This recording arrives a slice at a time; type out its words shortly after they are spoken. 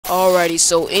Alrighty,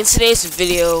 so in today's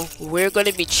video, we're going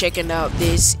to be checking out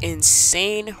this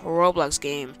insane Roblox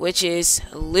game, which is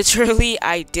literally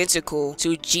identical to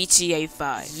GTA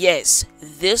 5. Yes,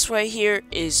 this right here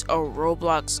is a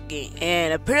Roblox game,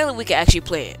 and apparently we can actually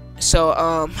play it. So,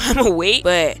 I'm gonna wait,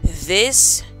 but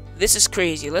this is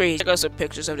crazy. Let me check out some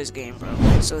pictures of this game,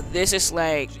 bro. So this is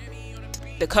like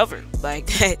the cover, like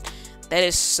that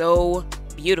is so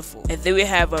beautiful. And then we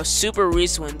have a super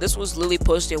recent one. This was literally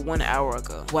posted 1 hour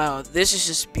ago. Wow, this is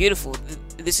just beautiful.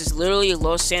 This is literally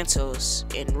Los Santos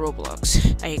in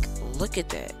Roblox. Like, look at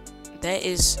that. That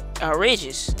is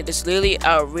outrageous. It is literally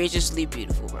outrageously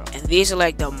beautiful, bro. And these are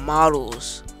like the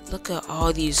models. Look at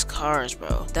all these cars,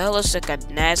 bro. That looks like a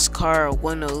NASCAR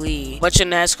 100. Bunch of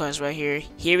NASCARs right here.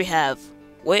 Here we have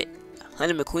what?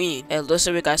 Hunter McQueen. It looks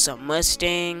like we got some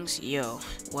Mustangs. Yo,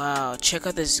 wow, check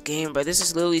out this game, bro. This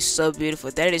is literally so beautiful.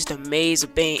 That is the Maze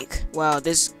Bank. Wow,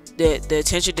 the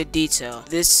attention to detail.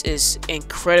 This is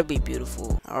incredibly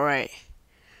beautiful. All right,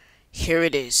 here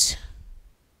it is.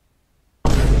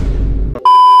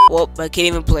 Well, I can't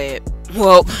even play it.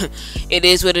 Well, it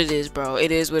is what it is, bro.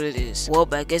 It is what it is. Well,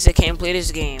 I guess I can't play this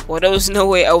game. Well, there was no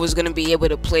way I was gonna be able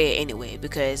to play it anyway,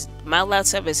 because my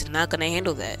laptop is not gonna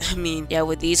handle that. I mean, yeah,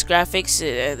 with these graphics,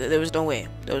 there was no way.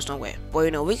 There was no way. But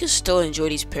you know, we can still enjoy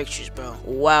these pictures, bro.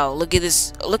 Wow, look at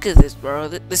this. Look at this, bro.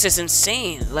 This is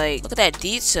insane. Like, look at that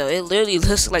detail. It literally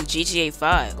looks like GTA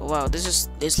 5. Wow,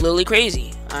 it's literally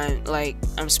crazy.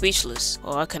 I'm speechless.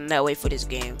 Oh, I cannot wait for this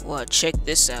game. Wow, check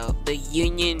this out. The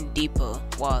Union Depot.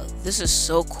 Wow, this is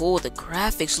so cool. The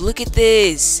graphics, look at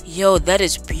this. Yo, that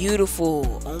is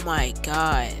beautiful. Oh my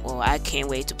god. Well, I can't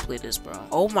wait to play this, bro.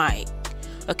 Oh my.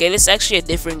 Okay, this is actually a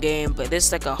different game, but this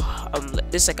is like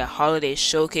a holiday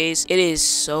showcase. It is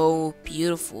so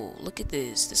beautiful. Look at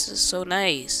this. This is so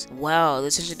nice. Wow, the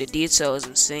attention to detail is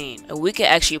insane. And we can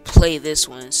actually play this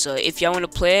one. So if y'all want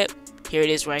to play it, here it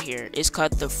is right here. It's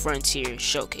called the Frontier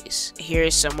Showcase. Here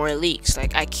is some more leaks.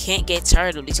 Like, I can't get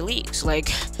tired of these leaks.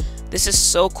 Like, this is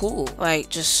so cool. Like,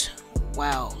 just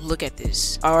wow, look at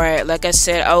this. Alright, like I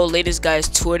said, I will lay this guy's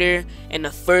Twitter in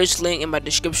the first link in my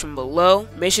description below.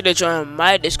 Make sure to join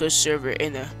my Discord server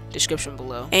in the description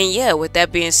below. And yeah, with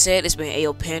that being said, it's been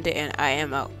AyeYoPanda, and I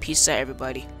am out. Peace out,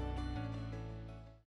 everybody.